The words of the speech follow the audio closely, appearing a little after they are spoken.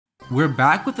We're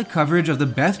back with the coverage of the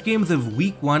best games of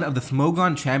Week 1 of the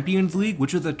Smogon Champions League,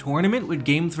 which is a tournament with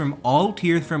games from all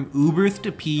tiers from Ubers to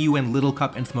PU and Little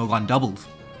Cup and Smogon doubles.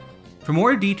 For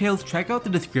more details, check out the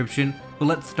description, but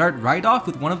let's start right off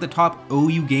with one of the top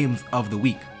OU games of the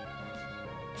week.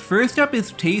 First up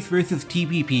is Tace vs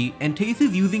TPP, and Tace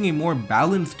is using a more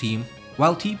balanced team,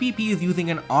 while TPP is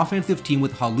using an offensive team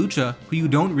with Hawlucha, who you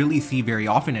don't really see very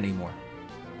often anymore.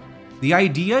 The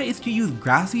idea is to use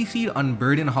Grassy Seed on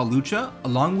Bird and Hawlucha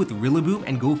along with Rillaboom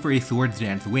and go for a Swords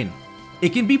Dance win. It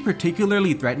can be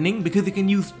particularly threatening because it can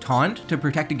use Taunt to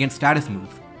protect against status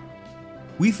moves.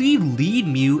 We see Lead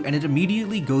Mew and it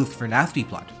immediately goes for Nasty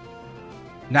Plot.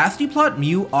 Nasty Plot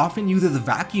Mew often uses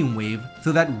Vacuum Wave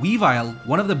so that Weavile,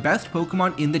 one of the best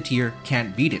Pokemon in the tier,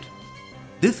 can't beat it.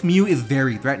 This Mew is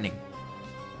very threatening.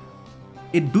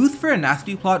 It boosts for a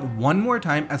Nasty Plot one more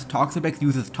time as Toxapex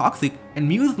uses Toxic, and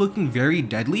Mew is looking very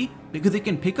deadly because it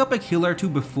can pick up a kill or two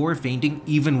before fainting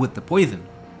even with the poison.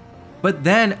 But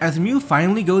then, as Mew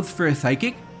finally goes for a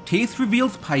Psychic, Tace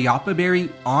reveals Pyapa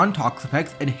Berry on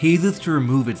Toxapex and hazes to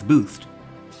remove its boost.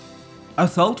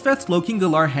 Assault Vest Slowking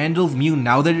Galar handles Mew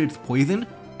now that it's poisoned,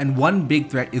 and one big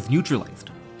threat is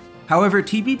neutralized. However,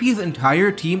 TPP's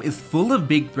entire team is full of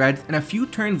big threats, and a few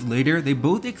turns later, they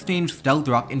both exchange Stealth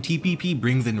Rock and TPP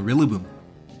brings in Rillaboom.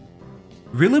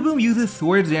 Rillaboom uses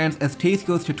Swords Dance as Tace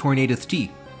goes to Tornadus T.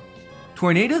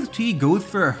 Tornadus T goes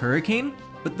for a Hurricane,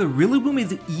 but the Rillaboom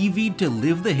is EV'd to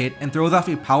live the hit and throws off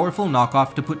a powerful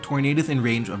knockoff to put Tornadus in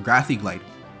range of Grassy Glide.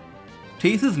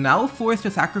 Tace is now forced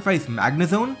to sacrifice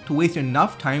Magnezone to waste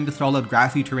enough time to stall out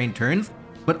grassy terrain turns,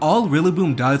 but all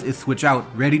Rillaboom does is switch out,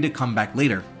 ready to come back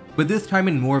later, but this time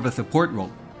in more of a support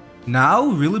role. Now,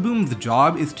 Rillaboom's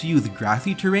job is to use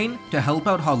grassy terrain to help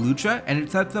out Hawlucha, and it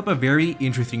sets up a very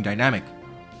interesting dynamic.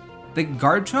 The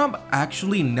Garchomp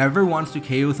actually never wants to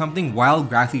KO something while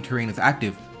grassy terrain is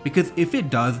active, because if it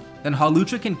does, then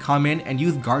Hawlucha can come in and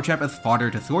use Garchomp as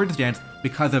fodder to Swords Dance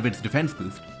because of its defense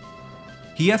boost.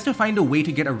 He has to find a way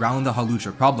to get around the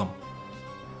Hawlucha problem.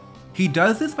 He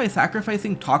does this by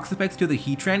sacrificing Toxapex to the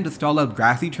Heatran to stall out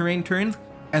grassy terrain turns,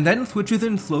 and then switches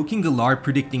in Slowking Galar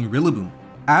predicting Rillaboom.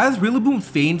 As Rillaboom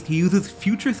faints, he uses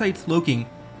Future Sight Slowking.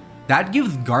 That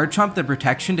gives Garchomp the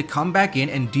protection to come back in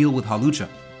and deal with Hawlucha.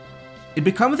 It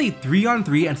becomes a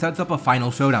 3-on-3 and sets up a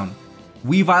final showdown.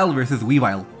 Weavile vs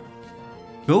Weavile.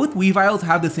 Both Weaviles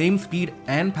have the same speed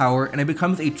and power, and it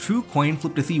becomes a true coin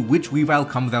flip to see which Weavile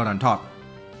comes out on top.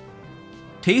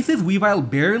 Tace's Weavile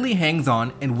barely hangs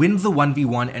on and wins the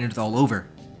 1v1 and it's all over.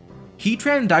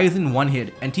 Heatran dies in one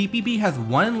hit, and TPP has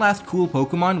one last cool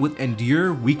Pokemon with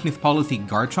Endure Weakness Policy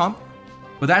Garchomp,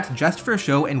 but that's just for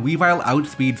show and Weavile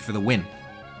outspeeds for the win.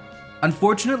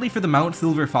 Unfortunately for the Mount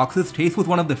Silver Foxes, Tace was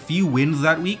one of the few wins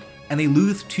that week, and they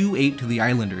lose 2-8 to the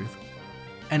Islanders.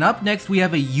 And up next we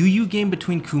have a UU game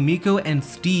between Kumiko and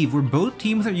Steve, where both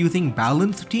teams are using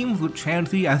balanced teams with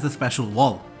Chansey as the special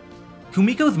wall.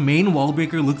 Kumiko's main wall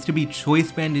breaker looks to be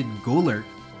Choice Banded Golurk,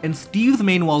 and Steve's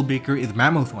main wall breaker is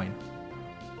Mamoswine.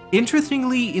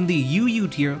 Interestingly, in the UU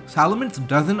tier, Salamence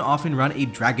doesn't often run a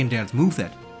Dragon Dance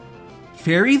moveset.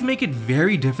 Fairies make it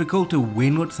very difficult to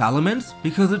win with Salamence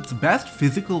because its best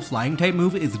physical flying type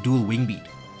move is Dual Wing Beat.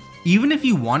 Even if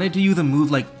you wanted to use a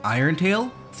move like Iron Tail,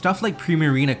 stuff like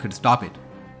Primarina could stop it.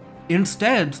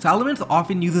 Instead, Salamence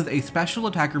often uses a special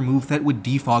attacker moveset with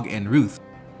Defog and Roost.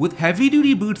 With Heavy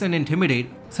Duty Boots and Intimidate,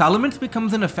 Salamence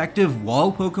becomes an effective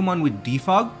wall Pokemon with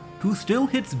Defog, who still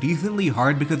hits decently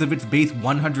hard because of its base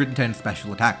 110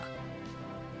 special attack.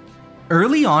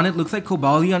 Early on, it looks like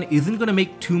Cobalion isn't going to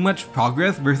make too much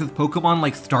progress versus Pokemon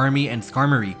like Starmie and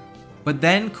Skarmory, but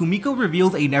then Kumiko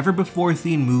reveals a never before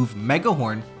seen move, Mega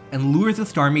Horn, and lures the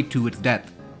Starmie to its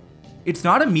death. It's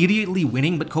not immediately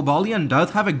winning, but Cobalion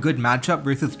does have a good matchup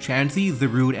versus Chansey,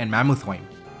 Zarude, and Mamoswine.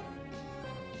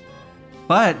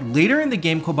 But later in the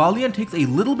game, Cobalion takes a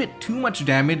little bit too much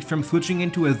damage from switching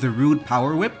into a Zarude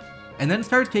Power Whip, and then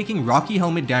starts taking Rocky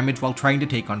Helmet damage while trying to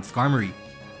take on Skarmory.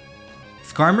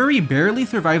 Skarmory barely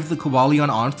survives the Cobalion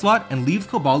onslaught and leaves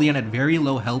Cobalion at very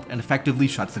low health and effectively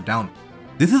shuts it down.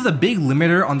 This is a big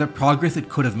limiter on the progress it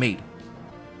could have made.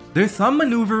 There's some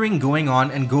maneuvering going on,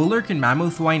 and Golurk and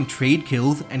Mamoswine trade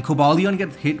kills, and Cobalion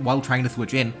gets hit while trying to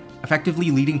switch in,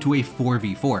 effectively leading to a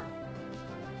 4v4.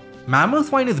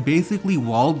 Mamoswine is basically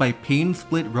walled by Pain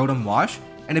Split Rotom Wash,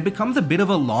 and it becomes a bit of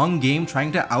a long game trying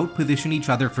to outposition each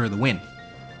other for the win.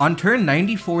 On turn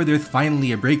 94, there's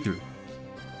finally a breakthrough.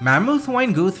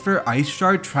 Mamoswine goes for Ice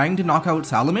Shard trying to knock out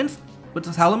Salamence, but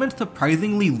Salamence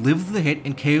surprisingly lives the hit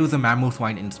and KOs a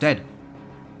Mamoswine instead.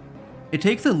 It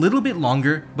takes a little bit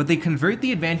longer, but they convert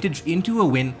the advantage into a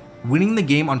win, winning the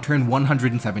game on turn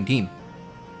 117.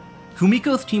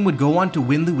 Kumiko's team would go on to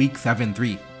win the week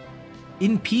 7-3.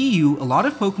 In PU, a lot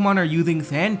of Pokemon are using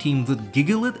Sand teams with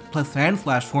Gigalith plus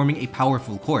Sandslash forming a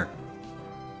powerful core.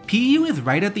 PU is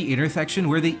right at the intersection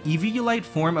where the Eviolite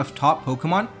form of top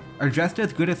Pokemon are just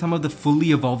as good as some of the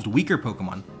fully evolved weaker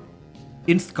Pokemon.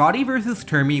 In Scotty vs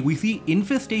Termy, we see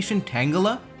Infestation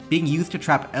Tangela being used to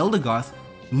trap Eldegoss,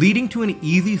 leading to an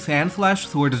easy Sandslash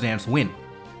Swords Dance win.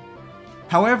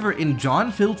 However, in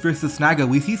John Filch vs Snaga,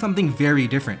 we see something very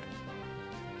different.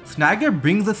 Snaga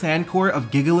brings the Sand core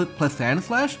of Gigalith plus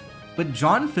Sandslash, but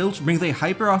John Filch brings a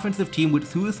hyper-offensive team with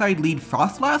Suicide Lead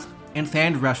Frostlass and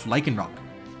Sand Rush Lycanroc.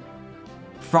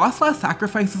 Frostlass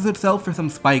sacrifices itself for some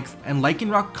spikes, and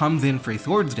Lycanroc comes in for a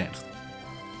Swords Dance.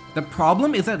 The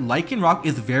problem is that Lycanroc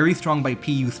is very strong by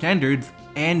PU standards,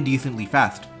 and decently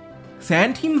fast.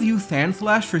 Sand teams use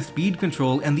Sandslash for speed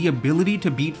control and the ability to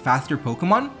beat faster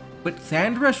Pokemon, but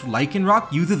Sandrush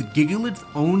Lycanroc uses Gigalith's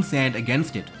own sand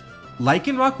against it.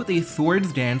 Lycanroc with a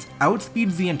Swords Dance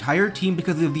outspeeds the entire team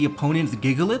because of the opponent's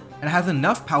Gigalith and has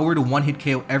enough power to one-hit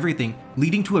KO everything,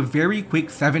 leading to a very quick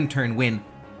 7-turn win,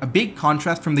 a big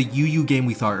contrast from the UU game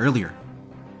we saw earlier.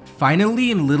 Finally,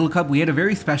 in Little Cup, we had a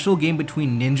very special game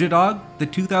between Ninja Dog, the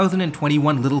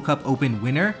 2021 Little Cup Open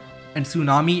winner, and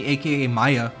Tsunami aka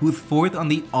Maya, who is 4th on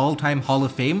the all-time Hall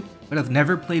of Fame, but has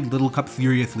never played Little Cup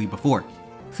seriously before.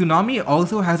 Tsunami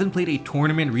also hasn't played a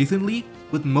tournament recently,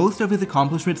 with most of his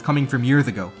accomplishments coming from years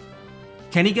ago.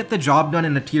 Can he get the job done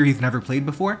in a tier he's never played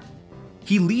before?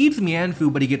 He leads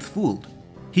Mianfu, but he gets fooled.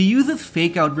 He uses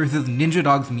Fake Out versus Ninja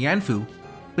Dog's Mianfu,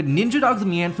 but Ninja Dog's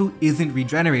Mianfu isn't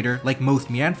Regenerator like most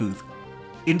Mianfus.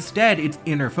 Instead, it's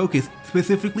Inner Focus,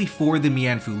 specifically for the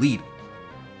Mianfu lead.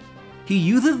 He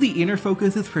uses the Inner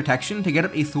Focus's protection to get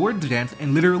up a Swords Dance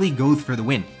and literally goes for the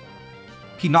win.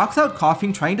 He knocks out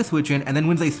Coughing trying to switch in and then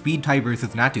wins a speed tie versus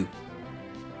Natu.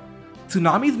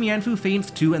 Tsunami's Mianfu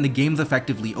faints too and the game's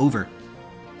effectively over.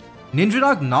 Ninja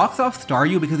Dog knocks off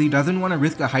Staryu because he doesn't want to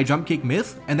risk a high jump kick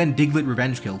miss, and then Diglett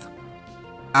revenge kills.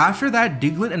 After that,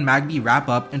 Diglett and Magby wrap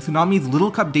up, and Tsunami's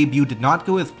Little Cup debut did not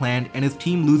go as planned, and his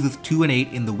team loses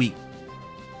 2-8 in the week.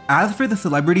 As for the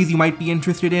celebrities you might be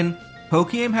interested in,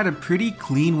 Pokeaim had a pretty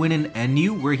clean win in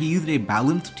NU where he used a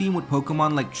balanced team with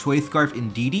Pokemon like Choice Scarf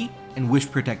Indeedee and Wish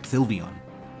Protect Sylveon.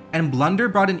 And Blunder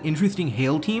brought an interesting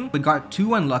Hail team, but got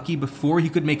too unlucky before he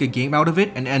could make a game out of it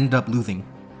and ended up losing.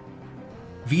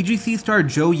 VGC star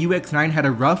Joe UX9 had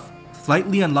a rough,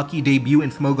 slightly unlucky debut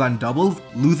in Smogon doubles,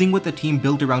 losing with a team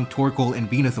built around Torkoal and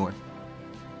Venusaur.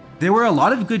 There were a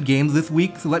lot of good games this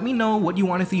week, so let me know what you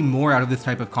want to see more out of this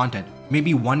type of content.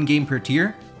 Maybe one game per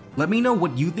tier? Let me know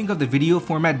what you think of the video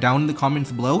format down in the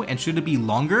comments below, and should it be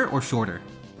longer or shorter?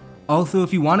 Also,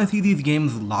 if you want to see these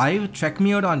games live, check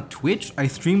me out on Twitch. I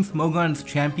stream Smogon's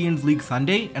Champions League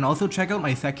Sunday, and also check out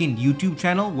my second YouTube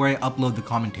channel where I upload the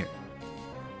commentary.